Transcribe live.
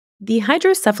The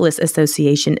Hydrocephalus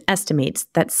Association estimates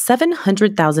that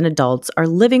 700,000 adults are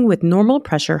living with normal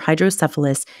pressure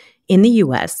hydrocephalus in the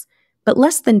U.S., but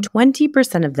less than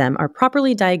 20% of them are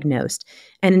properly diagnosed,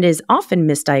 and it is often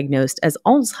misdiagnosed as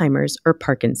Alzheimer's or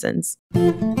Parkinson's.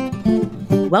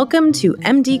 Welcome to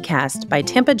MDcast by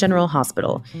Tampa General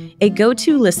Hospital, a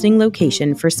go-to listening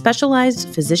location for specialized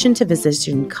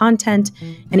physician-to-physician content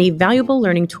and a valuable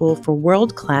learning tool for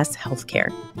world-class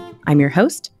healthcare. I'm your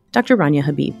host, Dr. Rania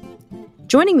Habib.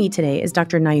 Joining me today is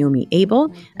Dr. Naomi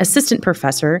Abel, Assistant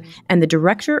Professor and the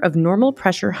Director of Normal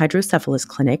Pressure Hydrocephalus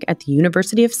Clinic at the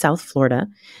University of South Florida,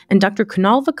 and Dr.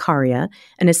 Kunal Vakharia,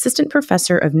 an Assistant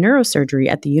Professor of Neurosurgery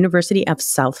at the University of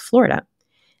South Florida.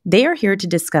 They are here to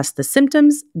discuss the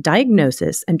symptoms,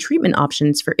 diagnosis, and treatment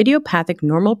options for idiopathic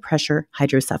normal pressure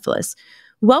hydrocephalus.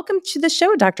 Welcome to the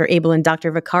show, Dr. Abel and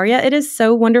Dr. Vakharia. It is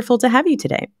so wonderful to have you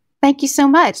today. Thank you so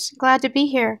much. Glad to be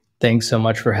here. Thanks so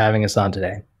much for having us on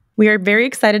today. We are very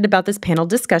excited about this panel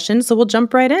discussion, so we'll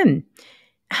jump right in.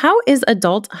 How is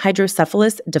adult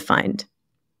hydrocephalus defined?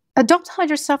 Adult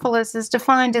hydrocephalus is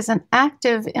defined as an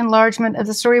active enlargement of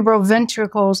the cerebral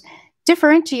ventricles,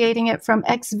 differentiating it from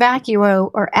ex vacuo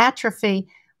or atrophy,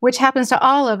 which happens to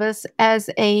all of us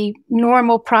as a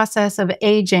normal process of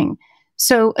aging.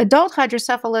 So adult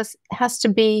hydrocephalus has to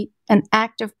be an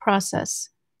active process.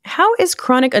 How is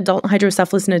chronic adult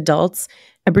hydrocephalus in adults,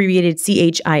 abbreviated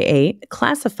CHIA,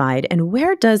 classified, and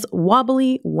where does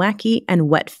wobbly, wacky, and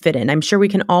wet fit in? I'm sure we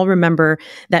can all remember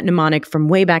that mnemonic from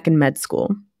way back in med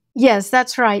school. Yes,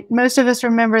 that's right. Most of us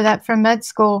remember that from med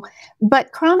school.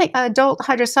 But chronic adult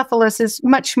hydrocephalus is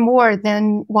much more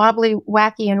than wobbly,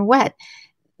 wacky, and wet.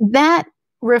 That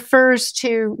refers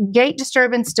to gait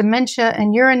disturbance, dementia,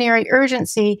 and urinary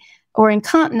urgency or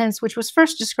incontinence, which was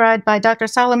first described by Dr.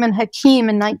 Solomon Hakim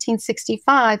in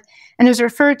 1965 and is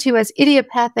referred to as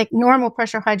idiopathic normal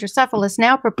pressure hydrocephalus,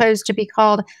 now proposed to be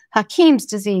called Hakim's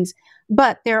disease.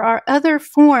 But there are other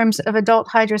forms of adult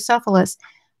hydrocephalus.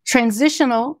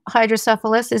 Transitional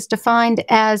hydrocephalus is defined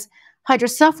as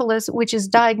hydrocephalus, which is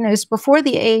diagnosed before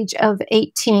the age of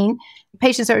 18.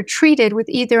 Patients are treated with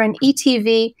either an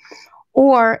ETV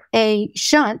or a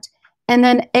shunt, and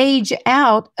then age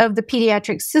out of the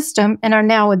pediatric system and are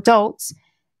now adults.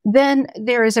 Then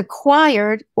there is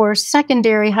acquired or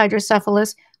secondary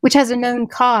hydrocephalus, which has a known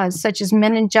cause, such as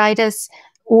meningitis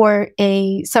or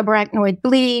a subarachnoid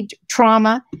bleed,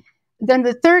 trauma. Then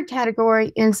the third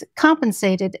category is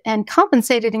compensated, and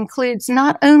compensated includes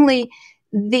not only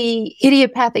the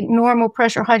idiopathic normal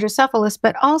pressure hydrocephalus,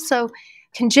 but also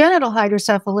congenital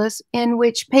hydrocephalus, in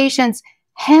which patients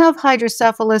have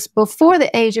hydrocephalus before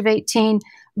the age of 18,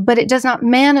 but it does not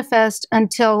manifest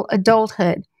until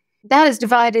adulthood. That is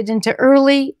divided into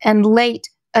early and late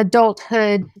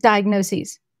adulthood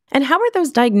diagnoses. And how are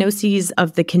those diagnoses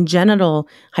of the congenital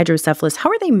hydrocephalus, how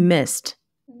are they missed?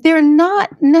 They're not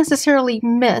necessarily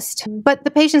missed, but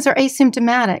the patients are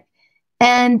asymptomatic.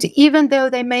 And even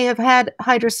though they may have had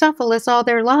hydrocephalus all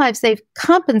their lives, they've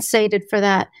compensated for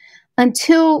that.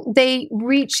 Until they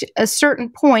reach a certain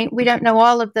point, we don't know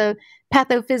all of the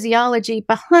pathophysiology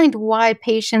behind why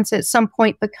patients at some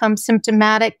point become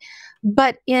symptomatic.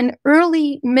 But in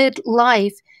early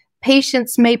midlife,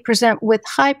 patients may present with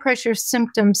high pressure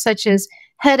symptoms such as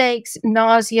headaches,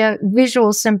 nausea,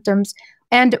 visual symptoms.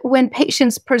 And when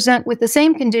patients present with the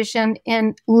same condition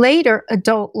in later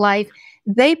adult life,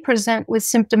 they present with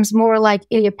symptoms more like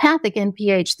idiopathic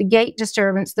iNPH, the gait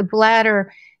disturbance, the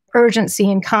bladder urgency,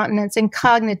 incontinence, and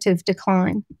cognitive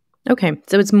decline. Okay,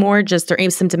 so it's more just they're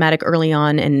asymptomatic early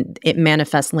on and it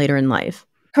manifests later in life.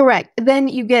 Correct. Then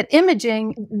you get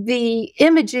imaging. The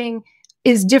imaging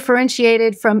is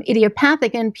differentiated from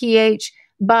idiopathic iNPH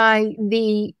by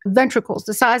the ventricles,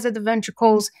 the size of the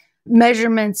ventricles,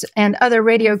 measurements, and other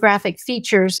radiographic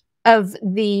features of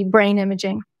the brain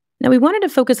imaging. Now, we wanted to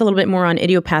focus a little bit more on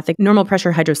idiopathic normal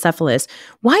pressure hydrocephalus.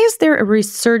 Why is there a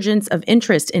resurgence of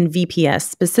interest in VPS,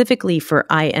 specifically for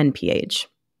iNPH?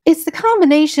 It's the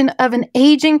combination of an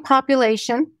aging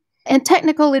population and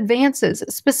technical advances,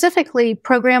 specifically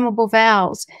programmable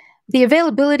valves. The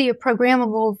availability of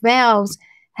programmable valves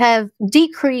have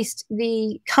decreased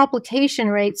the complication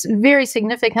rates very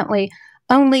significantly.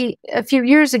 Only a few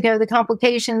years ago, the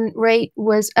complication rate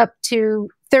was up to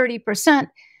 30%.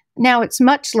 Now it's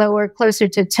much lower, closer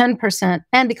to 10%.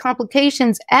 And the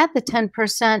complications at the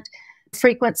 10%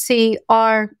 frequency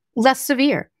are less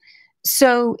severe.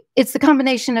 So it's the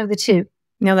combination of the two.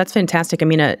 No, that's fantastic. I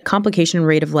mean, a complication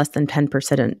rate of less than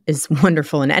 10% is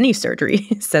wonderful in any surgery.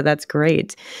 So that's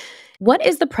great. What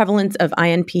is the prevalence of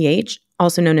iNPH,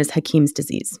 also known as Hakim's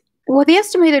disease? Well, the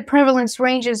estimated prevalence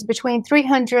ranges between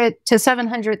 300 to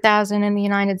 700,000 in the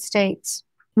United States.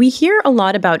 We hear a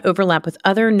lot about overlap with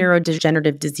other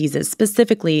neurodegenerative diseases,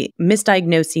 specifically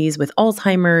misdiagnoses with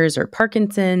Alzheimer's or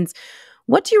Parkinson's.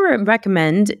 What do you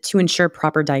recommend to ensure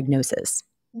proper diagnosis?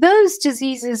 Those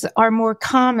diseases are more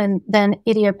common than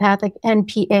idiopathic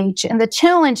NPH, and the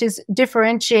challenge is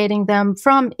differentiating them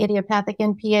from idiopathic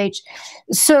NPH.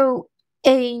 So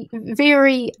a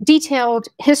very detailed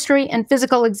history and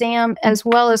physical exam, as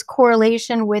well as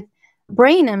correlation with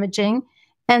brain imaging,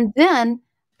 and then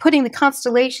putting the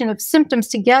constellation of symptoms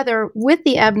together with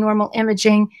the abnormal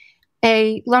imaging,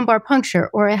 a lumbar puncture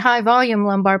or a high volume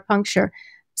lumbar puncture,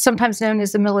 sometimes known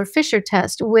as the Miller-Fisher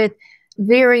test, with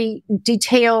very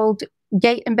detailed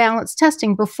gait and balance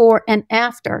testing before and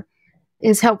after,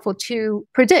 is helpful to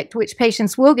predict which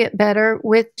patients will get better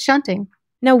with shunting.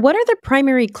 Now, what are the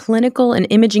primary clinical and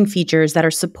imaging features that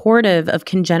are supportive of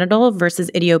congenital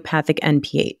versus idiopathic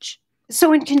NPH?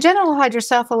 So in congenital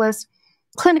hydrocephalus,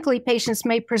 clinically patients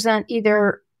may present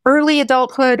either early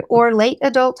adulthood or late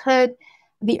adulthood.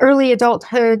 The early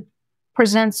adulthood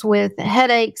presents with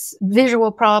headaches,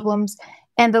 visual problems,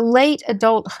 and the late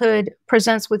adulthood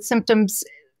presents with symptoms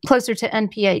closer to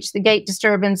NPH, the gait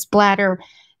disturbance, bladder,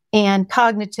 and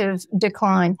cognitive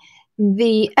decline.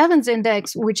 The Evans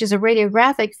index, which is a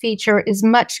radiographic feature, is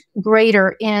much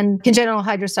greater in congenital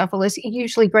hydrocephalus,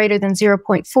 usually greater than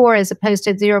 0.4 as opposed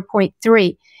to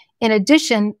 0.3. In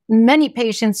addition, many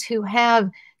patients who have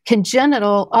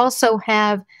congenital also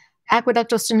have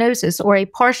aqueductal stenosis or a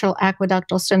partial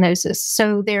aqueductal stenosis.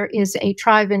 So there is a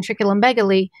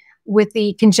triventriculomegaly with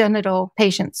the congenital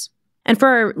patients. And for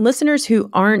our listeners who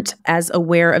aren't as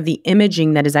aware of the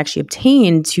imaging that is actually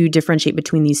obtained to differentiate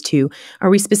between these two,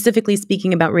 are we specifically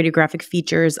speaking about radiographic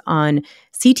features on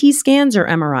CT scans or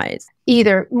MRIs?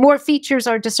 Either. More features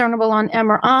are discernible on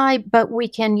MRI, but we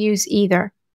can use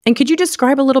either. And could you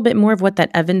describe a little bit more of what that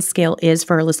Evans scale is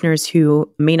for our listeners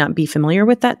who may not be familiar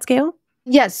with that scale?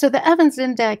 Yes, so the Evans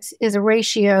index is a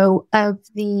ratio of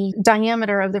the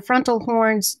diameter of the frontal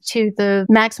horns to the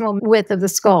maximum width of the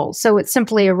skull. So it's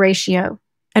simply a ratio.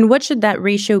 And what should that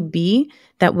ratio be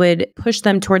that would push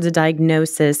them towards a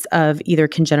diagnosis of either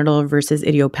congenital versus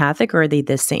idiopathic, or are they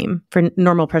the same for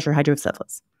normal pressure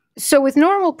hydrocephalus? So with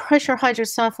normal pressure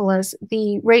hydrocephalus,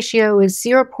 the ratio is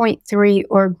 0.3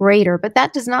 or greater, but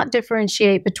that does not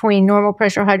differentiate between normal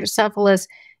pressure hydrocephalus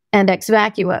and ex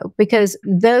vacuo, because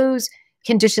those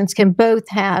conditions can both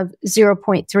have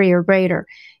 0.3 or greater.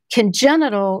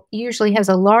 Congenital usually has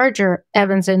a larger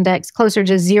Evans index, closer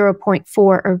to 0.4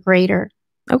 or greater.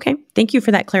 Okay, thank you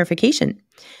for that clarification.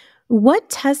 What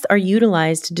tests are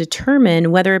utilized to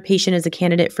determine whether a patient is a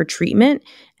candidate for treatment,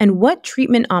 and what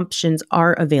treatment options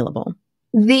are available?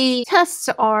 The tests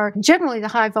are generally the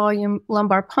high volume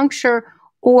lumbar puncture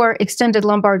or extended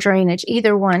lumbar drainage,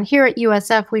 either one. Here at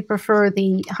USF, we prefer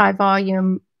the high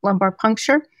volume lumbar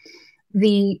puncture.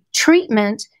 The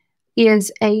treatment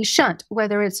is a shunt,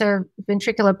 whether it's a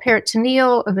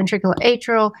ventriculoperitoneal, a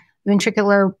ventriculoatrial,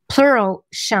 ventriculopleural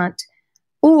shunt,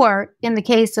 or in the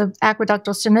case of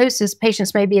aqueductal stenosis,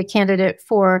 patients may be a candidate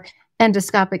for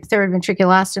endoscopic third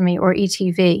ventriculostomy or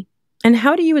ETV. And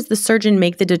how do you as the surgeon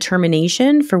make the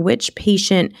determination for which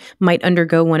patient might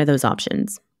undergo one of those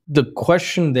options? The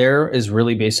question there is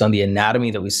really based on the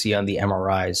anatomy that we see on the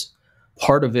MRIs.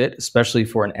 Part of it, especially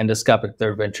for an endoscopic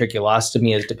third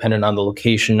ventriculostomy, is dependent on the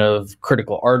location of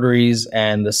critical arteries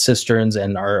and the cisterns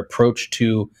and our approach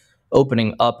to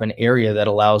opening up an area that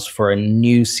allows for a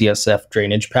new CSF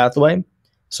drainage pathway.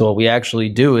 So what we actually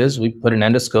do is we put an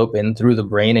endoscope in through the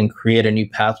brain and create a new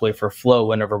pathway for flow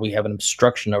whenever we have an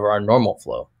obstruction of our normal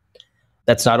flow.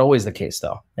 That's not always the case,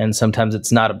 though. And sometimes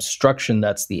it's not obstruction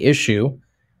that's the issue.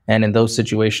 And in those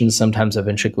situations, sometimes a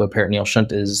ventriculoperitoneal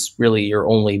shunt is really your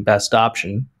only best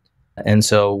option. And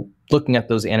so looking at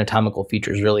those anatomical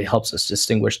features really helps us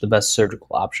distinguish the best surgical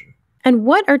option. And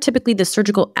what are typically the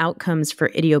surgical outcomes for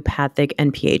idiopathic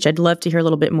NPH? I'd love to hear a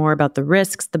little bit more about the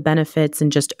risks, the benefits,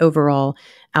 and just overall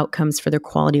outcomes for their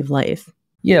quality of life.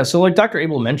 Yeah, so like Dr.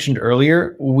 Abel mentioned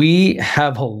earlier, we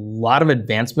have a lot of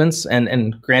advancements.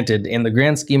 And granted, in the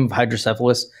grand scheme of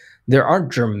hydrocephalus, there aren't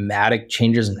dramatic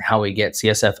changes in how we get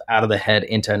CSF out of the head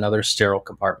into another sterile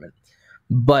compartment.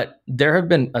 But there have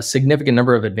been a significant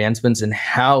number of advancements in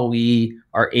how we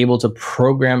are able to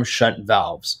program shunt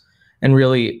valves. And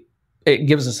really, it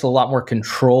gives us a lot more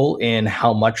control in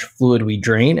how much fluid we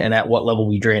drain and at what level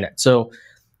we drain it. So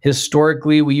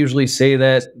historically, we usually say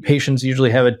that patients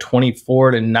usually have a 24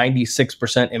 to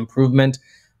 96% improvement,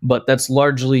 but that's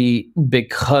largely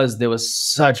because there was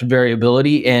such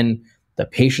variability in the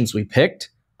patients we picked,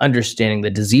 understanding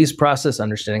the disease process,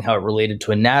 understanding how it related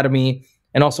to anatomy,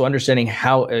 and also understanding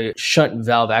how a shunt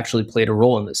valve actually played a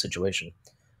role in this situation.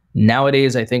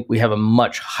 Nowadays, I think we have a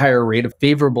much higher rate of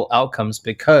favorable outcomes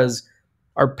because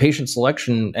our patient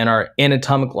selection and our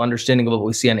anatomical understanding of what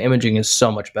we see on imaging is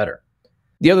so much better.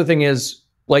 The other thing is,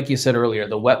 like you said earlier,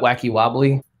 the wet, wacky,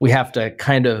 wobbly, we have to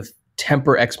kind of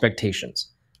temper expectations.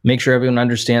 Make sure everyone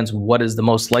understands what is the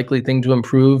most likely thing to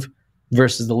improve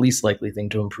versus the least likely thing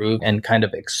to improve, and kind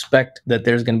of expect that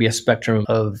there's going to be a spectrum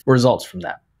of results from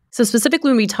that. So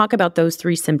specifically, when we talk about those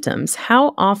three symptoms,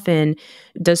 how often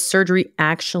does surgery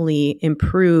actually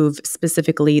improve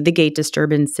specifically the gait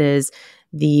disturbances,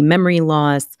 the memory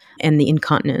loss, and the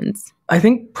incontinence? I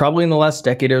think probably in the last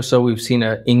decade or so, we've seen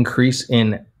an increase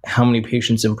in how many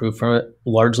patients improve from it,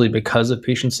 largely because of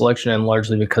patient selection and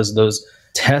largely because of those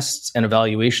tests and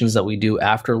evaluations that we do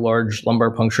after large lumbar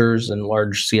punctures and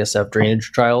large CSF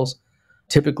drainage trials.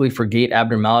 Typically for gait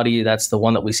abnormality, that's the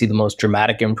one that we see the most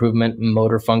dramatic improvement.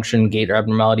 Motor function, gait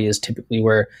abnormality is typically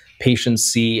where patients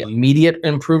see immediate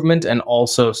improvement and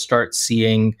also start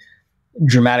seeing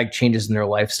dramatic changes in their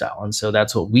lifestyle. And so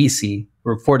that's what we see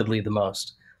reportedly the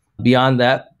most. Beyond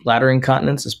that, bladder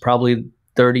incontinence is probably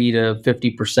 30 to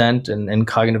 50%, and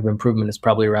cognitive improvement is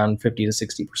probably around 50 to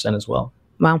 60% as well.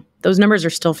 Wow, those numbers are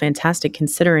still fantastic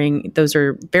considering those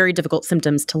are very difficult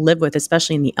symptoms to live with,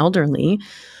 especially in the elderly.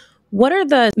 What are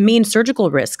the main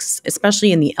surgical risks,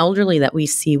 especially in the elderly, that we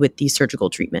see with these surgical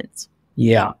treatments?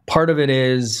 Yeah, part of it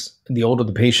is the older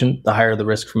the patient, the higher the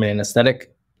risk from an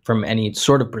anesthetic, from any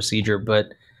sort of procedure.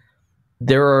 But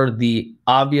there are the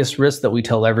obvious risks that we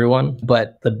tell everyone,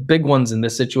 but the big ones in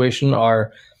this situation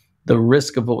are the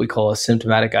risk of what we call a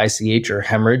symptomatic ICH or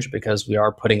hemorrhage, because we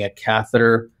are putting a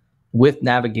catheter with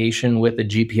navigation with a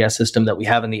GPS system that we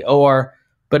have in the OR,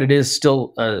 but it is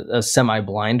still a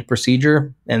semi-blind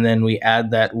procedure. And then we add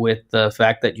that with the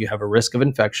fact that you have a risk of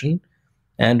infection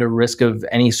and a risk of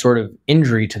any sort of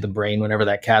injury to the brain whenever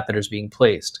that catheter is being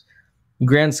placed.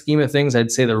 Grand scheme of things,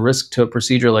 I'd say the risk to a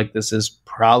procedure like this is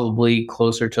probably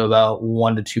closer to about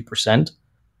 1% to 2%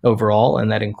 overall,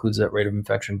 and that includes that rate of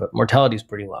infection, but mortality is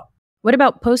pretty low. What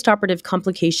about postoperative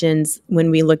complications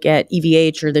when we look at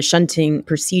EVH or the shunting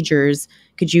procedures?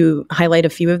 Could you highlight a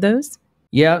few of those?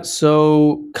 Yeah,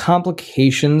 so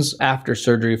complications after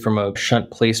surgery from a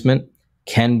shunt placement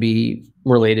can be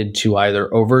related to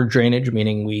either over drainage,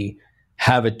 meaning we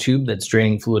have a tube that's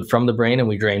draining fluid from the brain and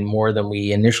we drain more than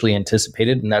we initially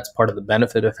anticipated, and that's part of the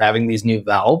benefit of having these new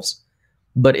valves.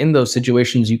 But in those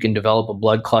situations, you can develop a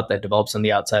blood clot that develops on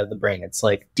the outside of the brain. It's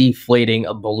like deflating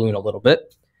a balloon a little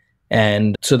bit.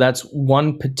 And so that's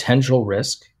one potential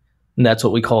risk, and that's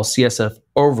what we call CSF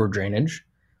overdrainage.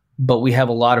 But we have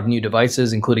a lot of new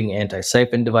devices, including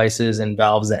anti-siphon devices and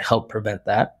valves that help prevent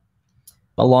that.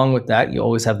 Along with that, you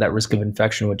always have that risk of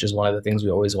infection, which is one of the things we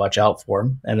always watch out for.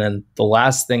 And then the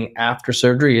last thing after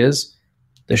surgery is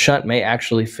the shunt may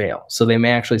actually fail. So they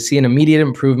may actually see an immediate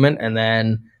improvement, and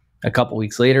then a couple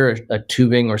weeks later, a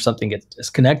tubing or something gets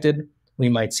disconnected. We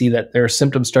might see that their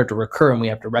symptoms start to recur, and we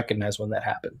have to recognize when that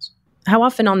happens. How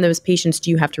often on those patients do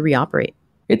you have to reoperate?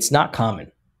 It's not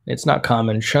common. It's not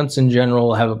common. Shunts in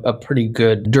general have a pretty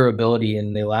good durability,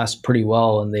 and they last pretty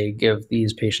well, and they give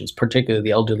these patients, particularly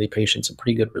the elderly patients, a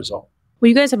pretty good result. Well,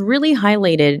 you guys have really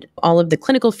highlighted all of the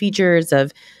clinical features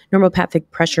of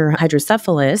normopathic pressure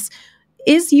hydrocephalus.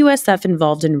 Is USF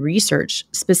involved in research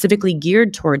specifically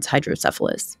geared towards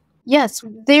hydrocephalus? Yes,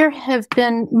 there have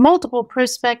been multiple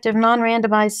prospective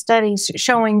non-randomized studies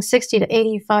showing 60 to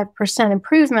 85%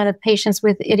 improvement of patients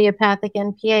with idiopathic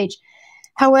NPH.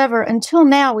 However, until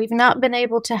now, we've not been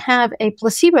able to have a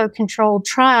placebo-controlled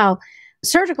trial.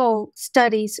 Surgical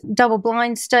studies,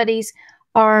 double-blind studies,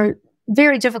 are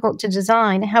very difficult to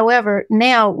design. However,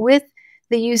 now with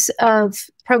the use of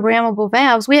programmable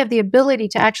valves, we have the ability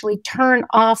to actually turn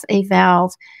off a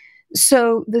valve.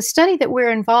 So the study that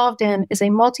we're involved in is a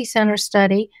multi-center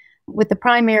study, with the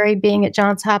primary being at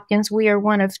Johns Hopkins. We are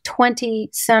one of 20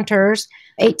 centers,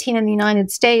 18 in the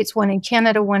United States, one in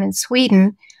Canada, one in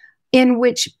Sweden, in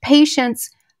which patients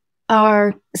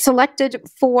are selected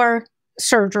for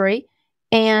surgery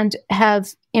and have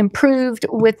improved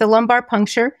with the lumbar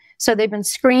puncture. So they've been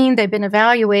screened, they've been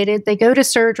evaluated, they go to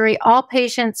surgery. All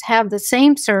patients have the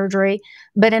same surgery,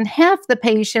 but in half the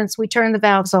patients, we turn the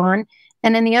valves on,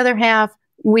 and in the other half,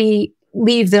 we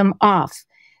leave them off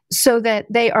so that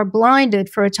they are blinded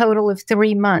for a total of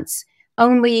 3 months.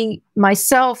 Only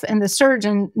myself and the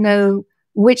surgeon know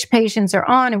which patients are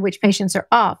on and which patients are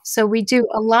off. So we do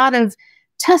a lot of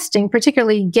testing,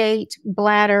 particularly gait,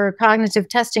 bladder, cognitive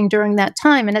testing during that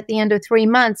time. And at the end of 3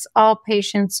 months, all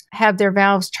patients have their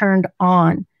valves turned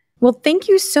on. Well, thank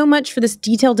you so much for this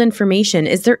detailed information.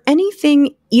 Is there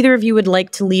anything either of you would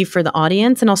like to leave for the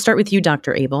audience? And I'll start with you,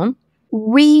 Dr. Abel.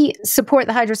 We support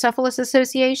the Hydrocephalus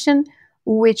Association,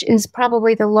 which is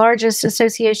probably the largest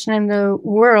association in the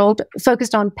world,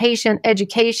 focused on patient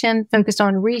education, focused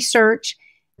on research.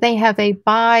 They have a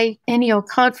biennial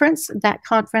conference. That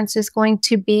conference is going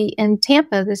to be in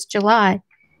Tampa this July.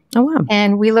 Oh, wow.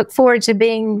 And we look forward to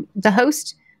being the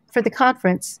host for the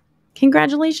conference.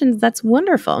 Congratulations. That's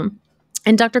wonderful.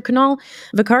 And Dr. Kunal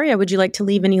Vicaria, would you like to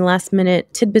leave any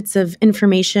last-minute tidbits of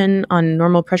information on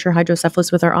normal pressure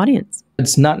hydrocephalus with our audience?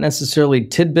 It's not necessarily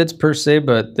tidbits per se,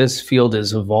 but this field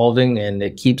is evolving and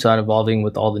it keeps on evolving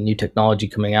with all the new technology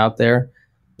coming out there.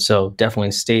 So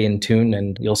definitely stay in tune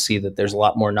and you'll see that there's a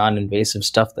lot more non-invasive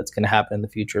stuff that's going to happen in the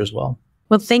future as well.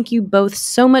 Well, thank you both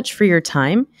so much for your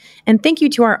time. And thank you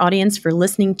to our audience for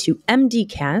listening to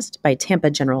MDcast by Tampa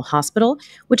General Hospital,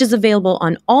 which is available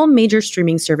on all major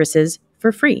streaming services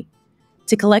for free.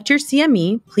 To collect your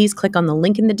CME, please click on the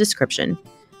link in the description.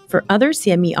 For other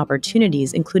CME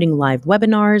opportunities, including live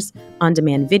webinars,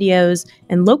 on-demand videos,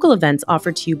 and local events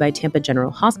offered to you by Tampa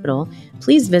General Hospital,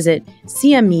 please visit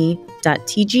cme.tgh.org.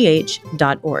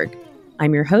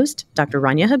 I'm your host, Dr.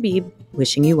 Rania Habib,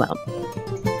 wishing you well.